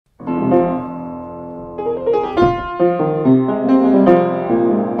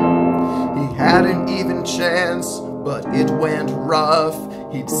but it went rough.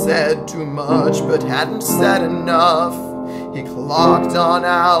 He'd said too much, but hadn't said enough. He clocked on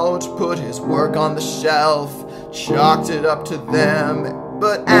out, put his work on the shelf, chalked it up to them,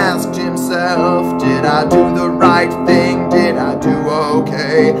 but asked himself, did I do the right thing? Did I do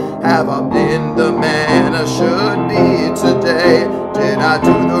okay? Have I been the man I should be today? Did I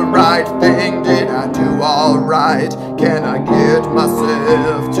do the right thing? Did I do alright? Can I get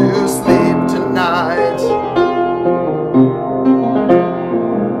myself to sleep tonight?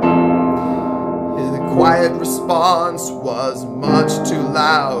 His quiet response was much too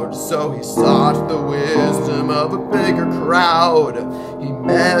loud, so he sought the wisdom of a bigger crowd. He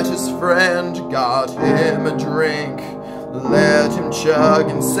met his friend, got him a drink, let him chug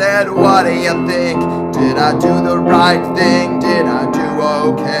and said, what do you think? Did I do the right thing? Did I do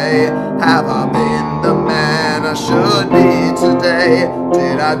okay? Have I been the man I should be today?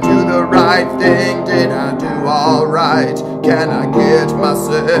 Did I do the right thing? Did I do alright? Can I get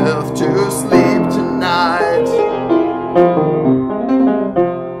myself to sleep tonight?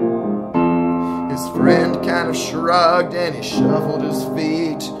 His friend kind of shrugged and he shuffled his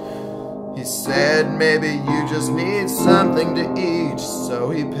feet. He said, maybe you just need something to eat. So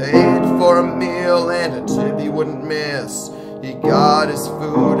he paid for a meal and a tip he wouldn't miss. He got his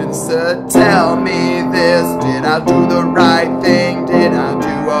food and said, tell me this, did I do the right thing? Did I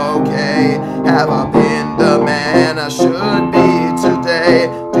do okay? Have I been the man I should be today?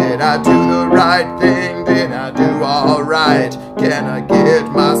 Did I do the right thing? Did I do alright? Can I get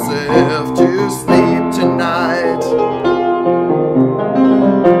myself to sleep tonight?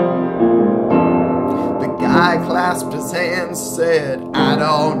 I clasped his hands, said, I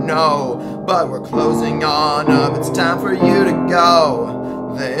don't know, but we're closing on up, it's time for you to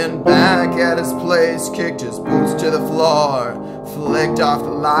go. Then back at his place, kicked his boots to the floor, flicked off the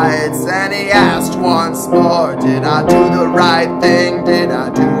lights, and he asked once more, did I do the right thing? Did I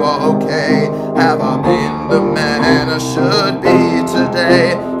do okay? Have I been the man I should be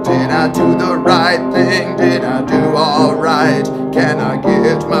today? Did I do the right thing? Did I do alright? Can I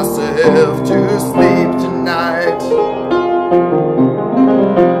get myself to sleep tonight?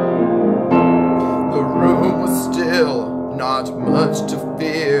 The room was still, not much to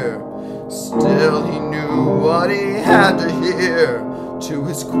fear. Still he knew what he had to hear. To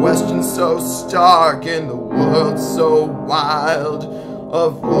his question so stark in the world so wild, a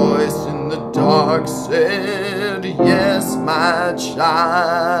voice in the dark said, yes, my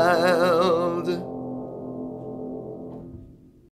child.